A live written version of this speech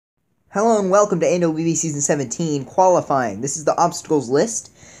Hello and welcome to Anwb Season 17 qualifying. This is the obstacles list.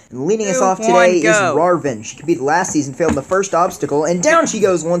 And leading us off today is Rarvin. She competed last season, failed in the first obstacle, and down she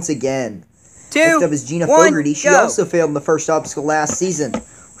goes once again. Next up is Gina Fogarty. She also failed in the first obstacle last season.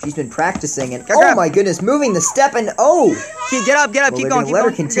 She's been practicing, and oh my goodness, moving the step, and oh! Get up, keep going, let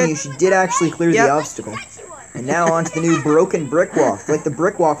her continue. She did actually clear the obstacle. And now on to the new broken brick walk. Like the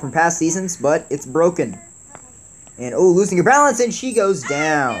brick walk from past seasons, but it's broken. And oh, losing her balance, and she goes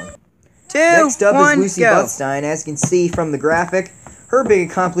down. Next up is Lucy Butstein. As you can see from the graphic, her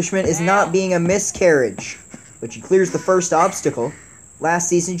big accomplishment is not being a miscarriage, but she clears the first obstacle. Last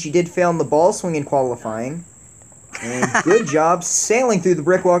season, she did fail in the ball swing in qualifying. And good job sailing through the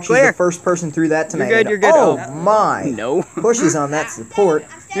brick walk. She's the first person through that tonight. You're good. Oh my! No. Pushes on that support.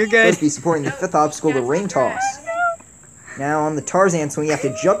 You're good. Supposed to be supporting the fifth obstacle, the ring toss. Now on the Tarzan swing, you have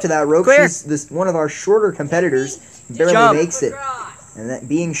to jump to that rope. She's one of our shorter competitors. Barely makes it. And that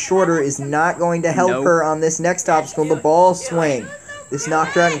being shorter is not going to help her on this next obstacle, the ball swing. This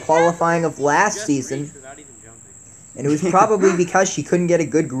knocked her out in qualifying of last season. And it was probably because she couldn't get a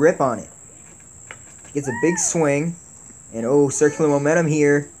good grip on it. She gets a big swing. And oh, circular momentum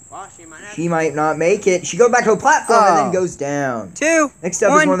here. She might not make it. She goes back to a platform and then goes down. Next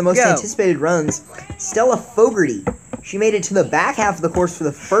up is one of the most anticipated runs, Stella Fogarty. She made it to the back half of the course for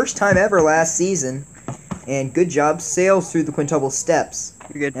the first time ever last season. And good job, sails through the quintuple steps.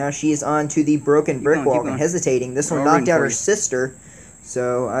 Now she is on to the broken brick walk and hesitating. This one knocked out her sister,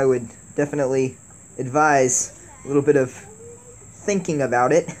 so I would definitely advise a little bit of thinking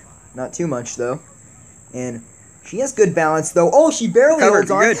about it. Not too much, though. And she has good balance, though. Oh, she barely holds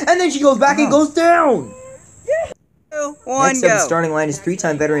on, and then she goes back and goes down! Next up, the starting line is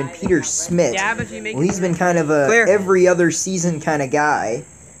three-time veteran Peter Smith. Well, he's been kind of a every other season kind of guy.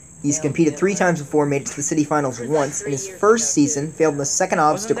 He's competed 3 times before, made it to the city finals once. In his first season, failed in the second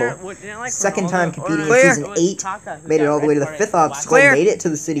obstacle. Second time competing in season 8, made it all the way to the 5th obstacle, made it to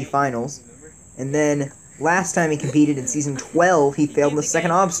the city finals. And then last time he competed in season 12, he failed in the second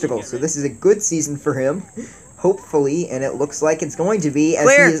obstacle. So this is a good season for him, hopefully, and it looks like it's going to be, as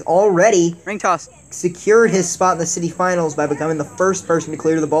he has already secured his spot in the city finals by becoming the first person to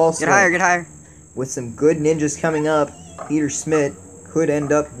clear the ball swing. Get higher. With some good ninjas coming up, Peter Smith could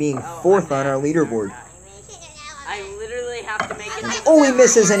end up being 4th on our leaderboard. I literally have to make it. And oh, he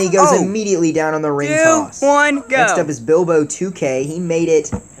misses, and he goes immediately down on the ring toss. 2, 1, go. Next up is Bilbo 2K. He made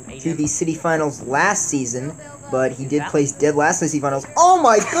it to the city finals last season, but he did place dead last in the city finals. Oh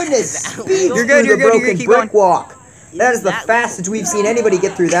my goodness! Speeds through the broken brick walk. That is the fastest we've seen anybody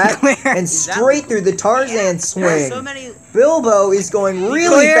get through that, and straight through the Tarzan swing. Bilbo is going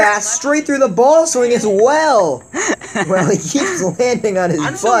really fast, straight through the ball swing as well. Well, he keeps landing on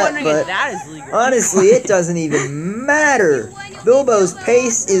his butt, but honestly, it doesn't even matter. Bilbo's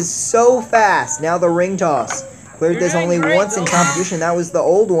pace is so fast. Now the ring toss. Cleared this only once in competition. That was the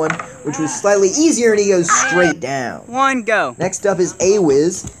old one, which was slightly easier, and he goes straight down. 1, go. Next up is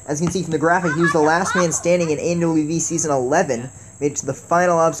Awiz. As you can see from the graphic, he was the last man standing in Anwb Season 11. Made it to the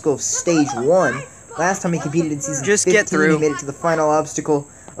final obstacle of Stage 1. Last time he competed in Season 15, he made it to the final obstacle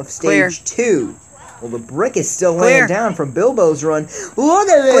of Stage 2. Well, the brick is still laying down from Bilbo's run. Look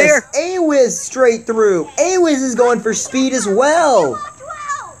at this! Awiz straight through. Awiz is going for speed as well.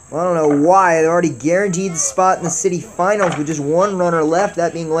 Well, I don't know why. They already guaranteed the spot in the city finals with just one runner left,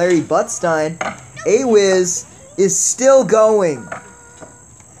 that being Larry Butstein. Awiz is still going.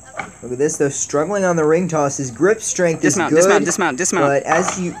 Look at this, though. Struggling on the ring toss. His grip strength is good. Dismount. But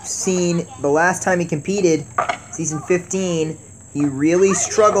as you've seen, the last time he competed, Season 15, he really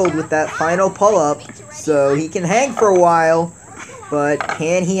struggled with that final pull-up. So he can hang for a while, but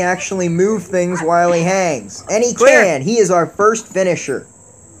can he actually move things while he hangs? And he can. He is our first finisher.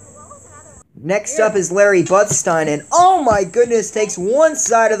 Next up is Larry Butstein, and oh my goodness, takes one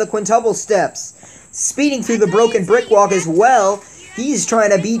side of the quintuple steps. Speeding through the broken brick walk as well. He's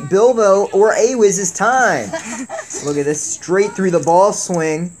trying to beat Bilbo or Awiz's time. Look at this, straight through the ball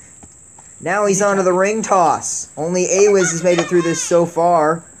swing. Now he's onto the ring toss. Only Awiz has made it through this so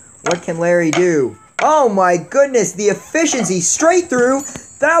far. What can Larry do? Oh my goodness, the efficiency straight through.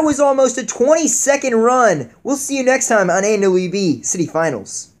 That was almost a 20-second run. We'll see you next time on Anwb City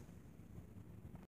Finals.